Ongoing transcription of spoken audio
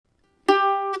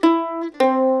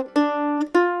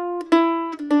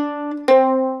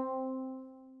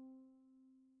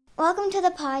Welcome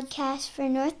to the podcast for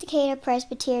North Decatur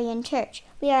Presbyterian Church.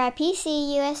 We are a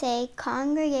PCUSA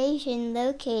congregation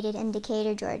located in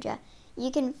Decatur, Georgia. You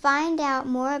can find out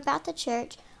more about the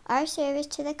church, our service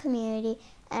to the community,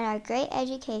 and our great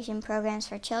education programs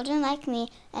for children like me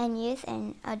and youth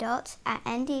and adults at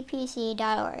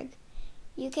ndpc.org.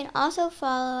 You can also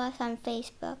follow us on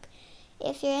Facebook.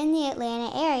 If you're in the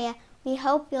Atlanta area, we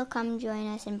hope you'll come join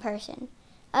us in person.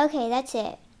 Okay, that's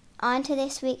it. On to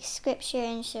this week's scripture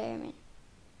and sermon.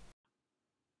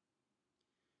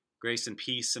 Grace and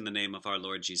peace in the name of our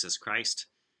Lord Jesus Christ.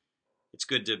 It's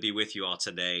good to be with you all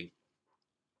today.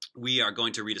 We are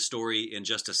going to read a story in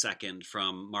just a second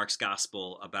from Mark's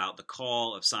Gospel about the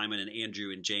call of Simon and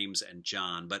Andrew and James and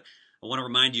John. But I want to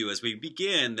remind you as we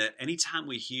begin that anytime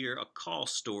we hear a call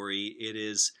story, it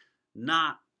is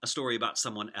not a story about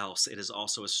someone else. It is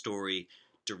also a story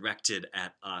directed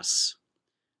at us.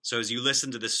 So as you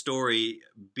listen to this story,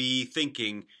 be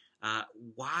thinking,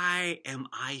 why am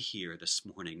I here this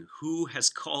morning? Who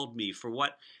has called me? For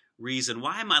what reason?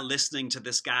 Why am I listening to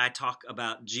this guy talk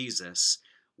about Jesus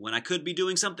when I could be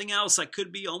doing something else? I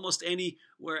could be almost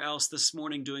anywhere else this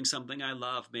morning doing something I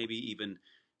love, maybe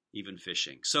even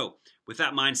fishing. So with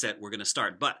that mindset, we're going to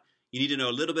start. But you need to know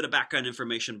a little bit of background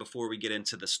information before we get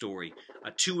into the story.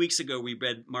 2 weeks ago, we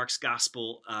read Mark's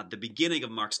Gospel, the beginning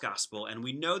of Mark's Gospel, and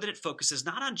we know that it focuses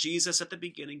not on Jesus at the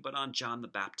beginning, but on John the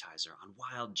Baptizer, on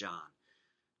wild John.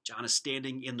 John is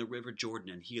standing in the River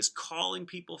Jordan, and he is calling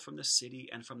people from the city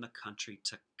and from the country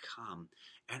to come.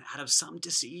 And out of some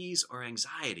disease or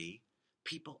anxiety,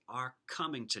 people are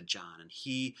coming to John, and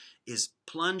he is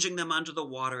plunging them under the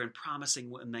water and promising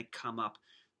when they come up,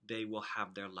 they will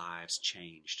have their lives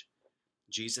changed.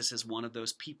 Jesus is one of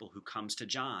those people who comes to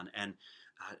John, and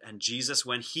Jesus,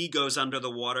 when he goes under the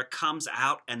water, comes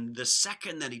out, and the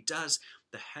second that he does,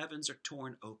 the heavens are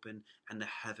torn open, and the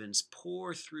heavens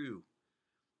pour through,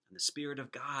 and the Spirit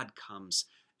of God comes,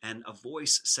 and a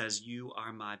voice says, "You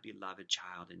are my beloved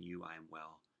child, and you I am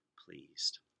well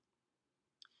pleased."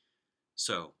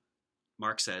 So,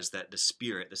 Mark says that the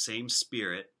Spirit, the same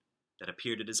Spirit that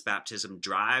appeared at his baptism,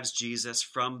 drives Jesus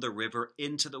from the river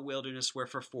into the wilderness where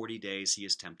for 40 days he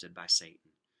is tempted by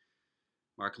Satan.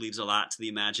 Mark leaves a lot to the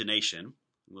imagination.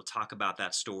 We'll talk about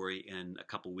that story in a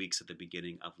couple weeks at the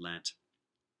beginning of Lent.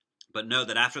 But know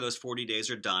that after those 40 days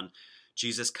are done,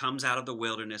 Jesus comes out of the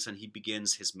wilderness and he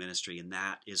begins his ministry. And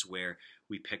that is where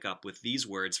we pick up with these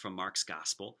words from Mark's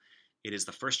Gospel. It is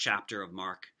the first chapter of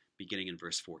Mark, beginning in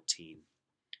verse 14.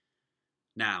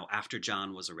 Now, after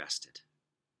John was arrested,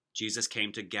 Jesus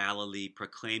came to Galilee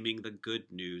proclaiming the good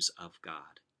news of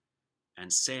God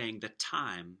and saying the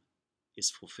time is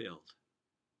fulfilled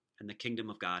and the kingdom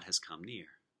of God has come near.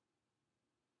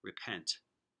 Repent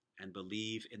and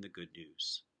believe in the good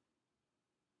news.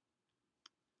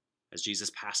 As Jesus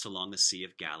passed along the Sea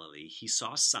of Galilee, he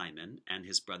saw Simon and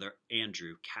his brother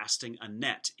Andrew casting a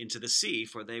net into the sea,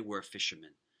 for they were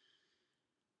fishermen.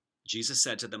 Jesus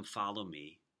said to them, "Follow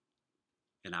me,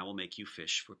 and I will make you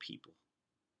fish for people."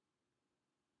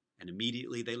 And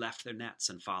immediately they left their nets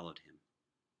and followed him.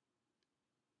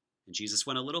 And Jesus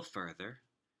went a little further,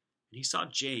 and he saw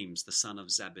James, the son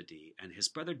of Zebedee, and his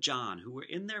brother John, who were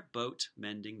in their boat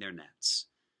mending their nets.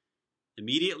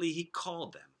 Immediately he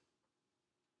called them,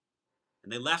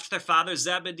 and they left their father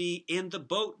Zebedee in the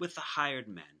boat with the hired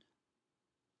men,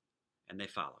 and they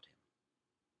followed him.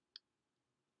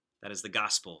 That is the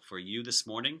gospel for you this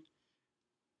morning.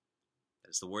 That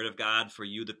is the word of God for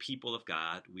you, the people of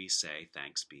God. We say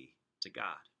thanks be to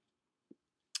God.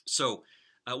 So,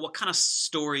 what kind of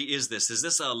story is this? Is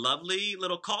this a lovely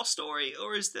little call story,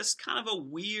 or is this kind of a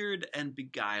weird and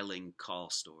beguiling call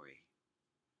story?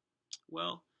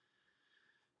 Well,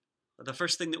 the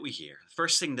first thing that we hear, the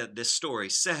first thing that this story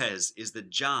says is that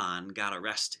John got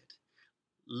arrested.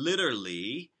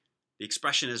 Literally, the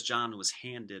expression is John was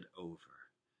handed over.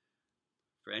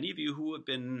 For any of you who have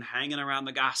been hanging around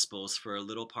the Gospels for a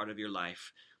little part of your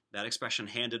life, that expression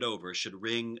handed over should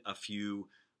ring a few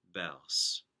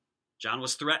bells. John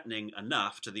was threatening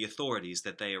enough to the authorities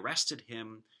that they arrested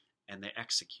him and they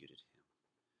executed him.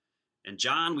 And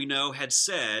John, we know, had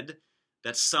said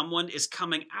that someone is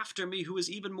coming after me who is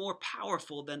even more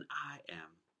powerful than I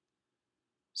am.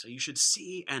 So you should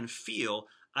see and feel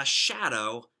a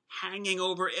shadow hanging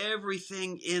over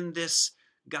everything in this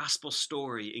gospel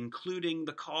story, including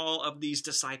the call of these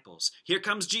disciples. Here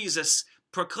comes Jesus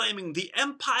proclaiming the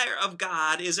empire of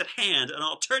God is at hand. An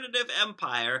alternative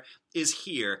empire is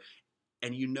here.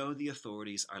 And you know the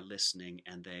authorities are listening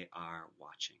and they are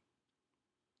watching.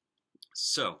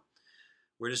 So,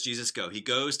 where does Jesus go? He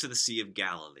goes to the Sea of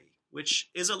Galilee,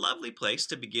 which is a lovely place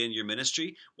to begin your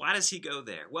ministry. Why does he go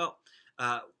there? Well,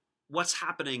 what's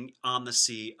happening on the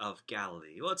Sea of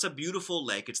Galilee? Well, it's a beautiful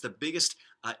lake. It's the biggest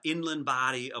inland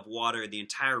body of water in the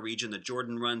entire region. The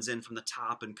Jordan runs in from the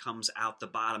top and comes out the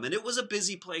bottom. And it was a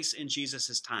busy place in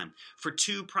Jesus' time for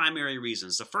two primary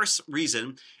reasons. The first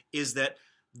reason is that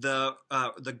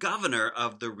the governor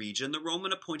of the region, the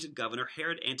Roman appointed governor,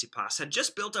 Herod Antipas, had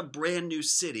just built a brand new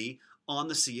city on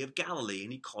the Sea of Galilee,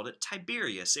 and he called it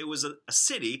Tiberias. It was a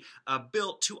city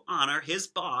built to honor his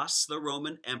boss, the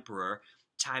Roman emperor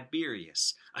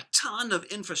Tiberius. A ton of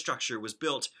infrastructure was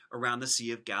built around the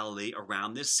Sea of Galilee,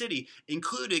 around this city,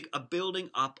 including a building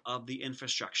up of the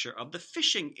infrastructure of the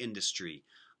fishing industry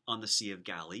on the Sea of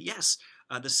Galilee. Yes,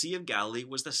 the Sea of Galilee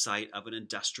was the site of an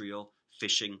industrial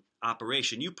fishing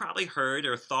operation. You probably heard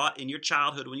or thought in your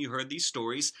childhood when you heard these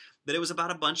stories that it was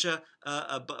about a bunch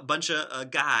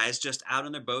of guys just out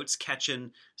on their boats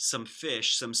catching some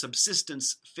fish, some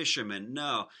subsistence fishermen.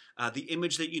 No, the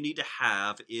image that you need to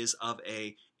have is of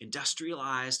a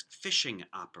industrialized fishing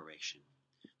operation.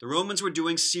 The Romans were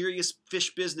doing serious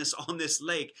fish business on this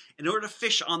lake. In order to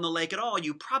fish on the lake at all,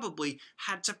 you probably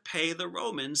had to pay the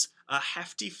Romans a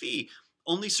hefty fee.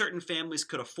 Only certain families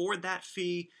could afford that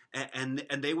fee, and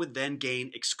they would then gain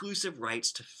exclusive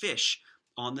rights to fish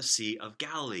on the Sea of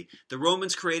Galilee. The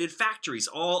Romans created factories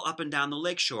all up and down the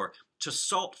lakeshore to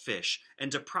salt fish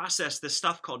and to process this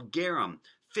stuff called garum,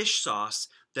 fish sauce,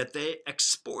 that they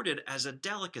exported as a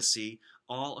delicacy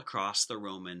all across the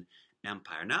Roman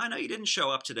Empire. Now, I know you didn't show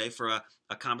up today for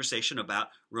a conversation about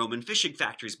Roman fishing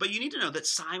factories, but you need to know that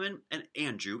Simon and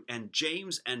Andrew and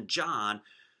James and John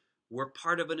were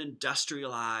part of an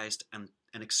industrialized and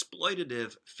an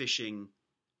exploitative fishing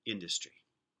industry.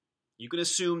 You can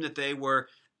assume that they were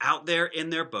out there in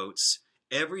their boats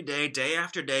every day, day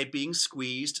after day, being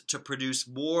squeezed to produce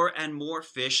more and more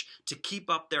fish to keep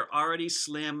up their already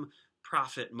slim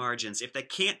profit margins. If they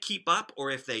can't keep up,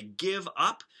 or if they give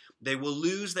up, they will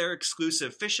lose their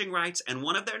exclusive fishing rights, and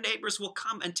one of their neighbors will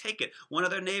come and take it. One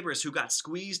of their neighbors who got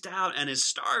squeezed out and is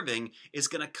starving is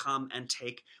going to come and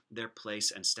take their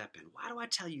place and step in. Why do I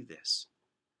tell you this?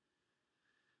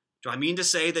 Do I mean to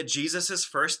say that Jesus'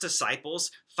 first disciples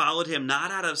followed him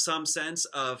not out of some sense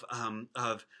of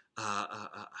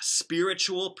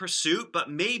spiritual pursuit, but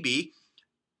maybe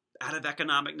out of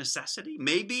economic necessity?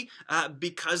 Maybe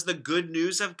because the good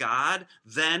news of God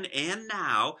then and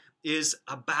now is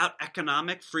about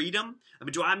economic freedom? I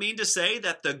mean, do I mean to say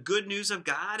that the good news of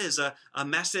God is a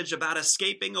message about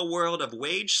escaping a world of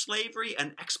wage slavery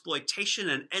and exploitation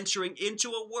and entering into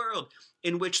a world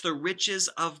in which the riches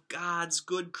of God's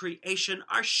good creation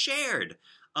are shared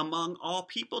among all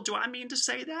people? Do I mean to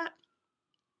say that?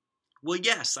 Well,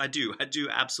 yes, I do. I do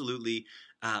absolutely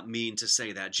mean to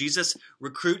say that. Jesus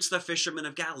recruits the fishermen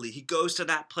of Galilee. He goes to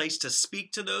that place to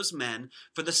speak to those men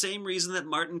for the same reason that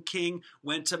Martin King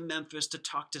went to Memphis to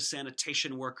talk to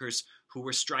sanitation workers who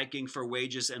were striking for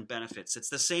wages and benefits. It's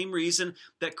the same reason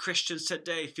that Christians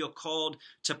today feel called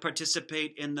to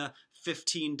participate in the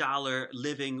 $15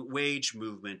 living wage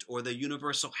movement or the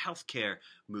universal health care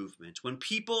movement. When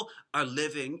people are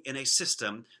living in a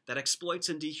system that exploits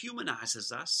and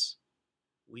dehumanizes us,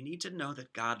 we need to know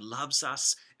that God loves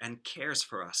us and cares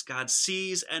for us. God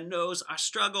sees and knows our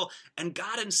struggle, and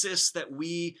God insists that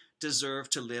we deserve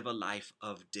to live a life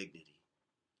of dignity.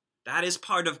 That is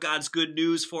part of God's good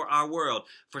news for our world.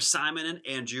 For Simon and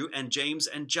Andrew and James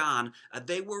and John,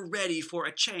 they were ready for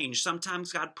a change.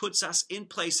 Sometimes God puts us in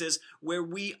places where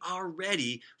we are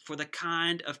ready for the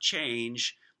kind of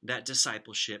change that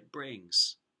discipleship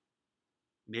brings.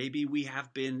 Maybe we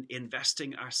have been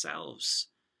investing ourselves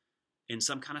in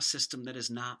some kind of system that is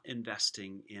not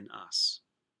investing in us.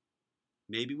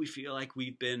 Maybe we feel like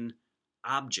we've been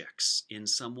objects in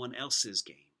someone else's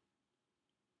game.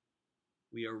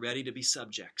 We are ready to be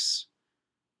subjects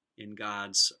in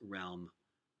God's realm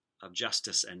of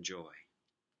justice and joy.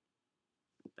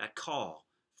 That call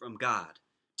from God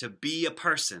to be a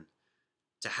person,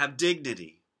 to have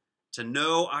dignity, to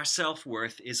know our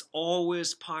self-worth is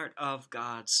always part of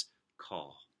God's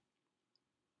call.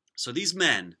 So these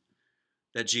men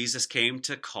that Jesus came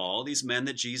to call, these men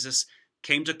that Jesus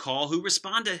came to call, who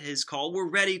responded to his call, were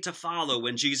ready to follow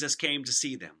when Jesus came to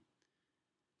see them.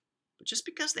 But just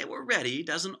because they were ready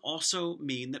doesn't also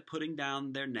mean that putting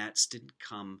down their nets didn't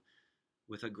come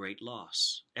with a great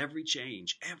loss. Every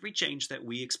change that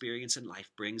we experience in life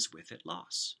brings with it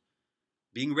loss.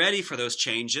 Being ready for those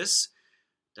changes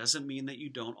doesn't mean that you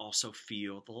don't also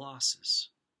feel the losses.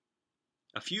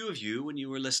 A few of you, when you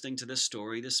were listening to this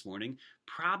story this morning,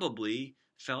 probably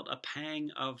felt a pang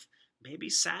of maybe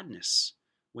sadness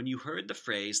when you heard the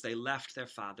phrase, they left their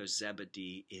father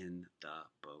Zebedee in the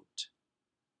boat.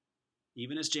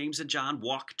 Even as James and John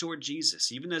walk toward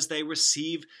Jesus, even as they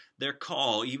receive their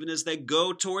call, even as they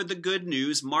go toward the good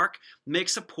news, Mark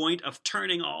makes a point of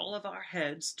turning all of our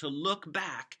heads to look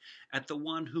back at the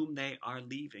one whom they are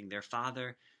leaving, their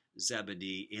father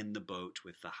Zebedee, in the boat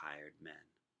with the hired men.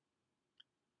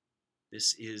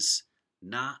 This is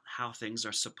not how things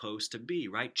are supposed to be,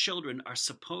 right? Children are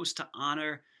supposed to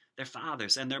honor their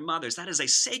fathers and their mothers. That is a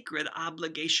sacred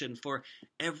obligation for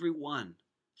everyone.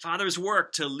 Fathers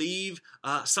work to leave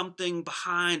something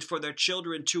behind for their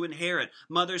children to inherit.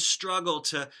 Mothers struggle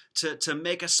to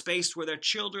make a space where their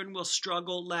children will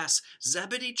struggle less.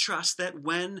 Zebedee trusts that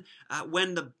when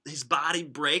his body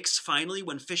breaks finally,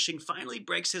 when fishing finally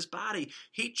breaks his body,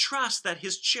 he trusts that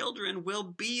his children will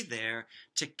be there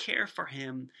to care for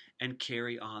him and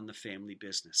carry on the family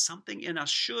business. Something in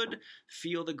us should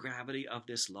feel the gravity of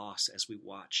this loss as we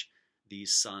watch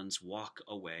these sons walk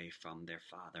away from their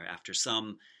father after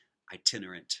some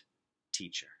itinerant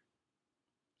teacher.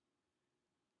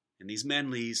 And these men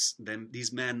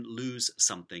lose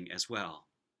something as well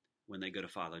when they go to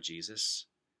follow Jesus.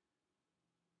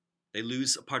 They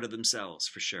lose a part of themselves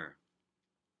for sure.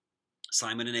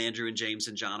 Simon and Andrew and James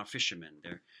and John are fishermen.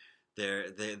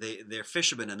 They're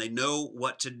fishermen, and they know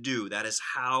what to do. That is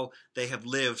how they have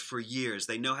lived for years.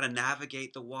 They know how to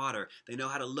navigate the water. They know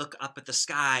how to look up at the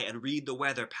sky and read the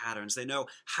weather patterns. They know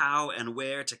how and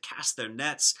where to cast their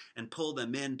nets and pull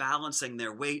them in, balancing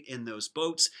their weight in those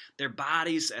boats. Their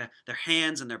bodies, their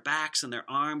hands and their backs and their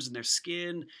arms and their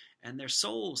skin and their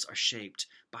souls are shaped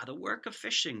by the work of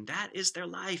fishing. That is their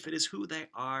life. It is who they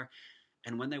are.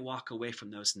 And when they walk away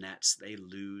from those nets, they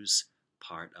lose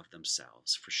part of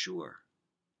themselves, for sure.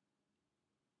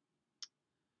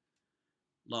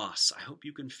 Loss. I hope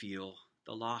you can feel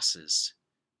the losses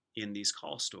in these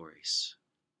call stories.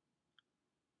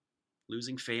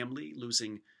 Losing family,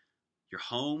 losing your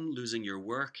home, losing your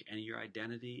work and your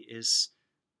identity is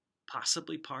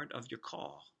possibly part of your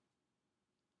call.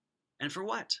 And for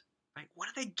what? Right? What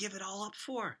do they give it all up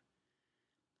for?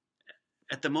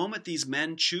 At the moment these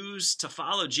men choose to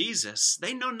follow Jesus,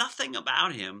 they know nothing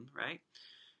about him, right?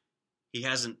 He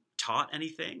hasn't taught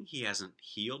anything. He hasn't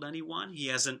healed anyone. He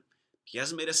hasn't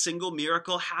made a single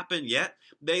miracle happen yet.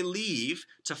 They leave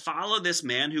to follow this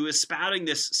man who is spouting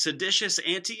this seditious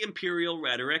anti-imperial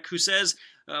rhetoric, who says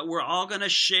we're all going to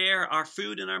share our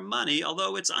food and our money,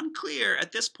 although it's unclear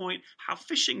at this point how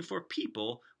fishing for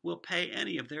people will pay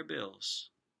any of their bills.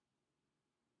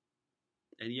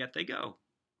 And yet they go.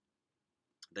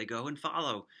 They go and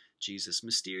follow Jesus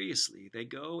mysteriously. They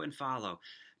go and follow.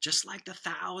 Just like the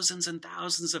thousands and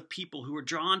thousands of people who were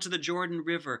drawn to the Jordan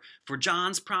River for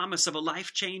John's promise of a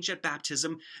life change at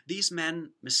baptism, these men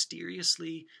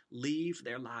mysteriously leave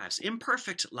their lives,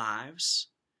 imperfect lives,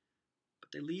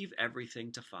 but they leave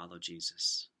everything to follow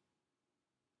Jesus.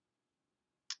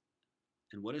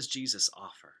 And what does Jesus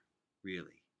offer,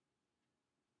 really?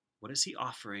 What is he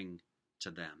offering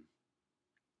to them?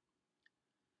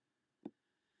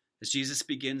 As Jesus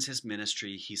begins his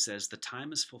ministry, he says, "The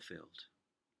time is fulfilled.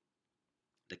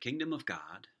 The kingdom of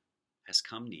God has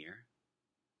come near.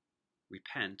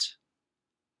 Repent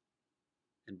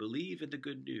and believe in the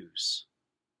good news."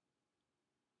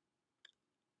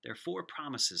 There are 4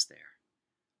 promises there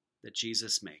that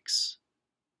Jesus makes.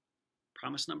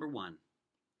 Promise number 1,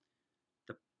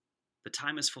 the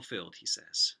time is fulfilled, he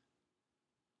says.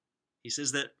 He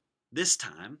says that this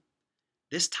time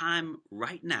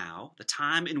right now, the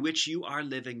time in which you are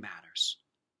living matters.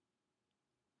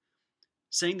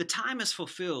 Saying the time is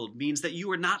fulfilled means that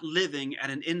you are not living at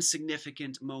an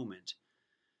insignificant moment.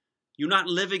 You're not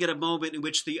living at a moment in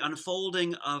which the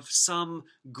unfolding of some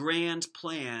grand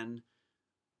plan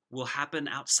will happen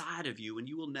outside of you and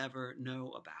you will never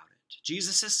know about it.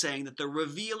 Jesus is saying that the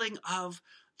revealing of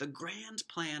the grand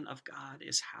plan of God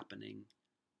is happening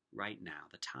right now.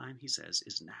 The time, he says,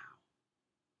 is now.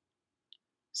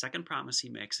 Second promise he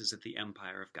makes is that the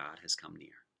empire of God has come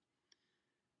near,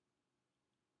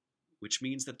 which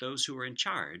means that those who are in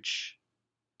charge,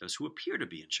 those who appear to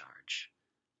be in charge,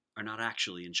 are not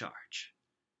actually in charge.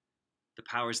 The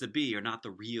powers that be are not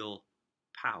the real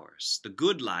powers. The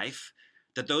good life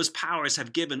that those powers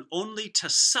have given only to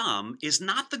some is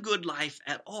not the good life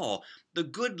at all. The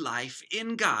good life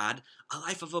in God, a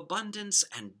life of abundance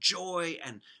and joy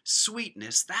and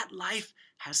sweetness, that life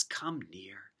has come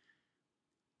near,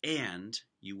 and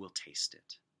you will taste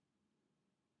it.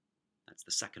 That's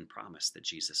the second promise that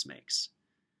Jesus makes.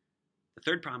 The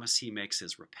third promise he makes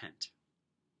is repent,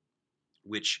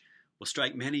 which will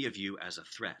strike many of you as a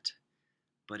threat.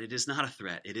 But it is not a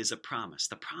threat, it is a promise.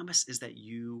 The promise is that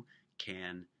you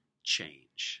can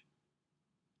change.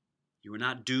 You are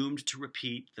not doomed to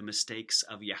repeat the mistakes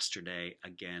of yesterday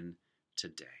again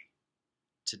today.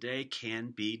 Today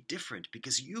can be different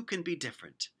because you can be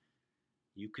different.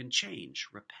 You can change,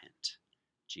 repent,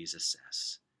 Jesus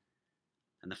says.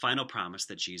 And the final promise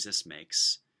that Jesus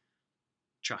makes,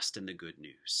 trust in the good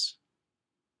news.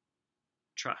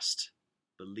 Trust,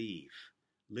 believe,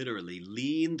 literally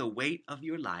lean the weight of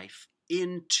your life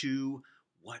into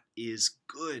what is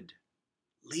good.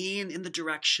 Lean in the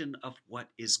direction of what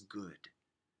is good.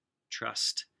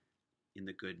 Trust in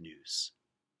the good news.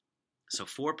 So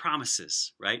 4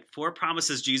 promises, right? 4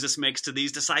 promises Jesus makes to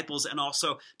these disciples and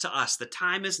also to us. The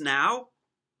time is now.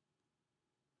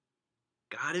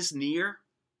 God is near.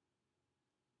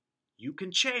 You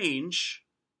can change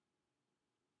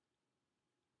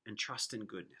and trust in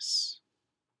goodness.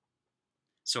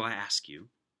 So I ask you,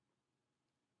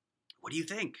 what do you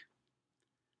think?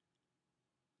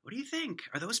 What do you think?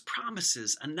 Are those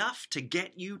promises enough to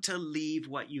get you to leave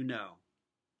what you know?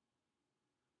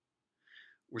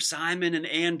 Were Simon and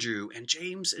Andrew and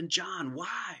James and John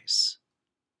wise?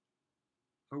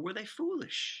 Or were they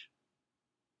foolish?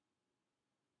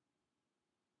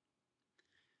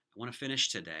 I want to finish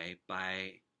today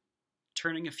by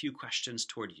turning a few questions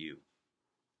toward you.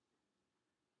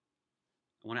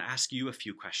 I want to ask you a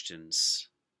few questions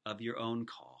of your own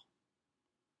call.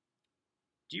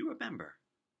 Do you remember?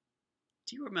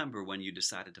 Do you remember when you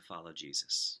decided to follow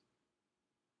Jesus?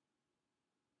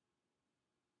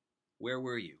 Where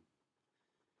were you?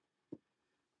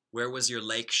 Where was your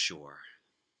lake shore?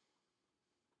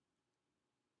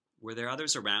 Were there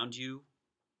others around you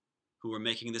who were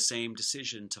making the same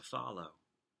decision to follow?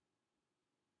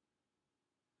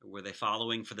 Or were they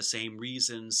following for the same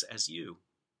reasons as you?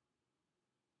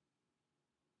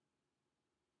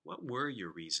 What were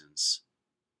your reasons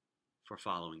for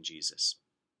following Jesus?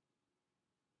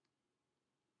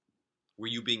 Were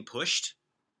you being pushed?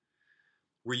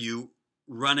 Were you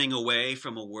running away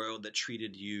from a world that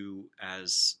treated you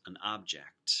as an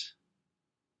object?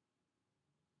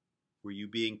 Were you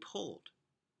being pulled?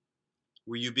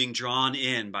 Were you being drawn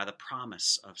in by the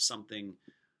promise of something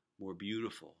more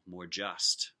beautiful, more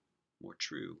just, more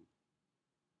true?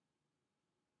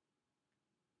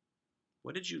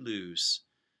 What did you lose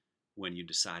when you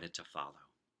decided to follow?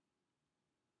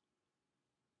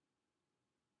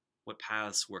 What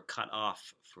paths were cut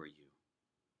off for you?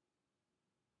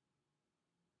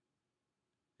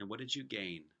 And what did you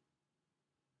gain?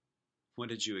 What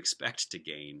did you expect to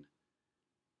gain?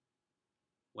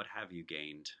 What have you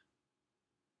gained?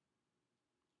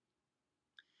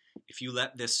 If you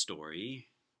let this story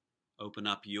open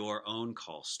up your own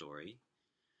call story,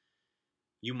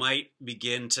 you might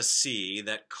begin to see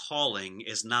that calling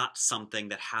is not something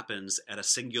that happens at a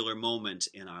singular moment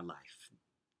in our life.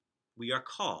 We are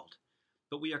called,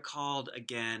 but we are called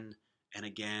again and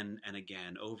again and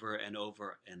again, over and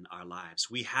over in our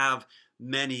lives. We have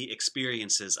many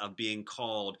experiences of being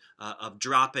called, of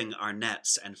dropping our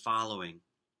nets and following.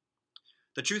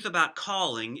 The truth about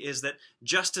calling is that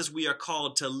just as we are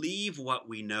called to leave what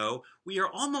we know, we are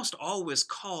almost always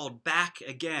called back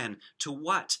again to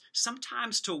what,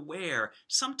 sometimes to where,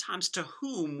 sometimes to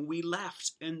whom we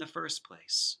left in the first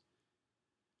place.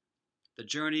 The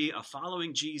journey of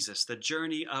following Jesus, the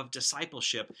journey of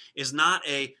discipleship, is not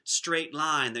a straight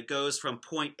line that goes from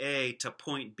point A to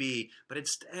point B, but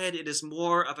instead it is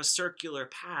more of a circular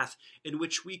path in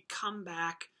which we come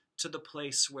back to the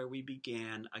place where we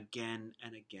began again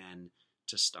and again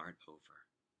to start over.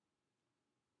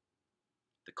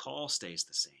 The call stays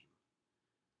the same,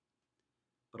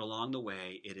 but along the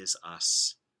way it is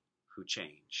us who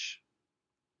change.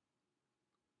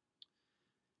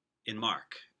 In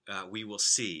Mark, we will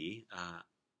see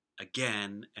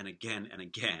again and again and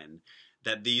again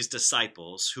that these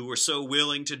disciples who were so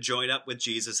willing to join up with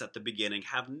Jesus at the beginning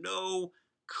have no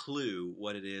clue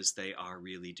what it is they are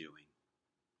really doing.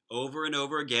 Over and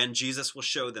over again, Jesus will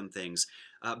show them things,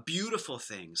 beautiful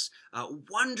things,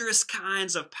 wondrous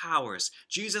kinds of powers.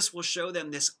 Jesus will show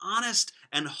them this honest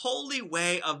and holy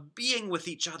way of being with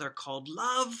each other called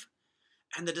love.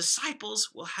 And the disciples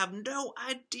will have no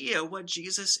idea what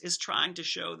Jesus is trying to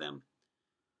show them.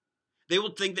 They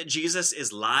will think that Jesus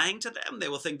is lying to them. They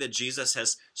will think that Jesus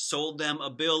has sold them a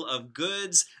bill of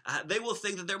goods. They will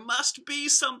think that there must be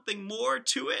something more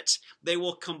to it. They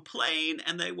will complain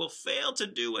and they will fail to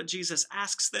do what Jesus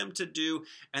asks them to do,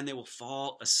 and they will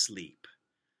fall asleep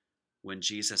when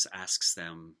Jesus asks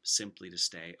them simply to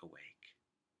stay awake.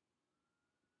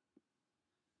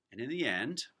 And in the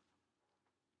end,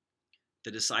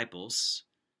 the disciples,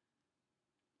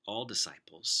 all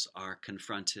disciples, are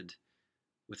confronted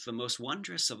with the most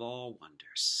wondrous of all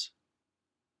wonders,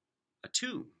 a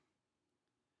tomb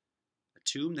a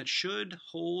tomb that should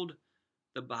hold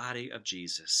the body of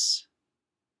Jesus,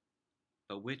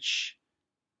 but which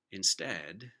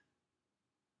instead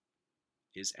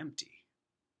is empty.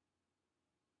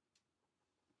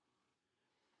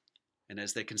 And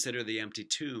as they consider the empty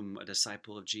tomb, a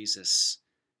disciple of Jesus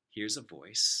hears a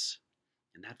voice,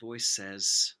 and that voice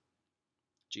says,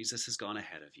 Jesus has gone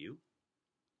ahead of you.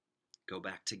 Go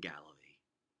back to Galilee,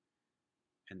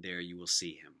 and there you will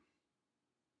see him.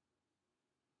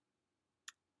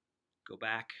 Go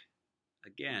back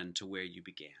again to where you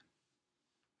began,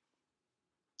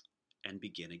 and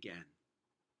begin again.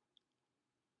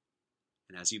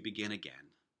 And as you begin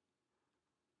again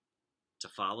to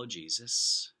follow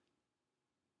Jesus,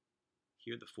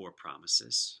 hear the 4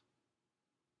 promises.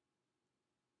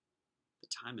 The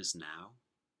time is now.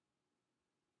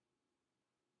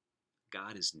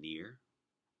 God is near.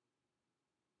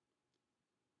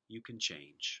 You can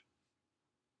change.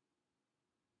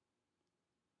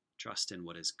 Trust in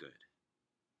what is good.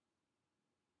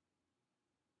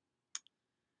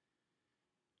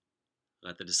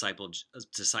 Let the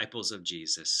disciples of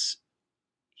Jesus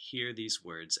hear these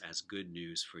words as good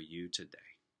news for you today.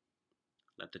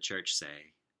 Let the church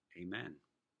say, Amen.